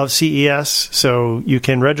of CES. So you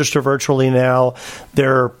can register virtually now.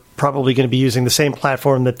 They're probably going to be using the same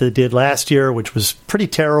platform that they did last year, which was pretty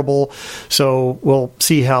terrible. So we'll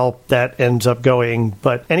see how that ends up going.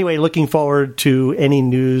 But anyway, looking forward to any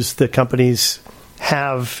news that companies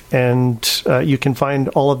have. And you can find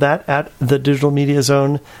all of that at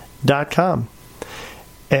thedigitalmediazone.com.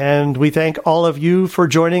 And we thank all of you for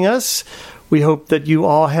joining us. We hope that you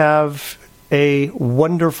all have a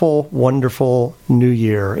wonderful, wonderful new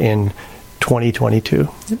year in 2022.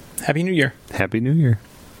 Happy New Year. Happy New Year.